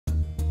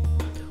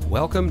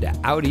Welcome to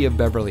Audi of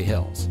Beverly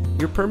Hills,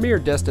 your premier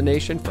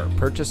destination for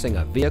purchasing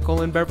a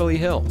vehicle in Beverly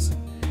Hills.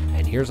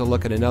 And here's a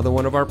look at another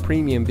one of our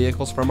premium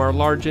vehicles from our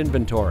large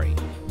inventory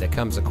that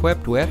comes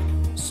equipped with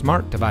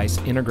smart device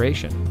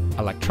integration,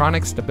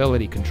 electronic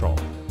stability control,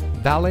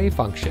 valet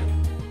function,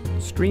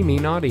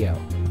 streaming audio,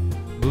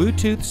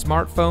 Bluetooth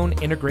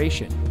smartphone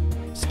integration,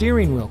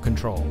 steering wheel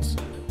controls,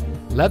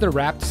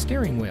 leather-wrapped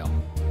steering wheel,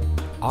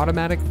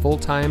 automatic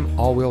full-time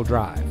all-wheel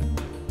drive,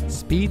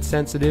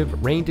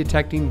 speed-sensitive,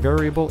 rain-detecting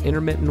variable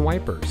intermittent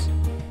wipers,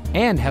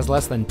 and has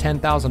less than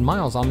 10,000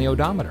 miles on the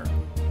odometer.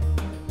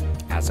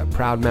 As a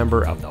proud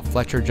member of the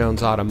Fletcher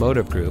Jones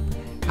Automotive Group,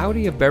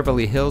 Audi of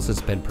Beverly Hills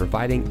has been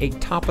providing a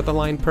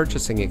top-of-the-line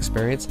purchasing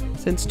experience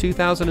since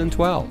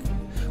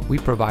 2012. We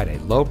provide a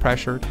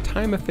low-pressure,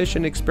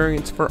 time-efficient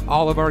experience for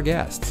all of our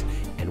guests,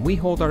 and we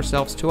hold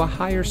ourselves to a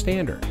higher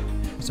standard.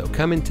 So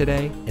come in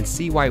today and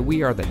see why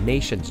we are the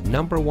nation's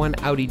 #1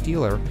 Audi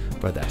dealer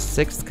for the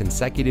 6th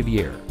consecutive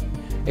year.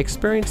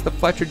 Experience the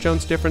Fletcher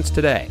Jones difference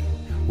today.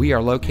 We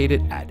are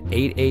located at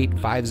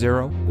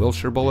 8850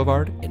 Wilshire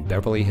Boulevard in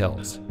Beverly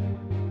Hills.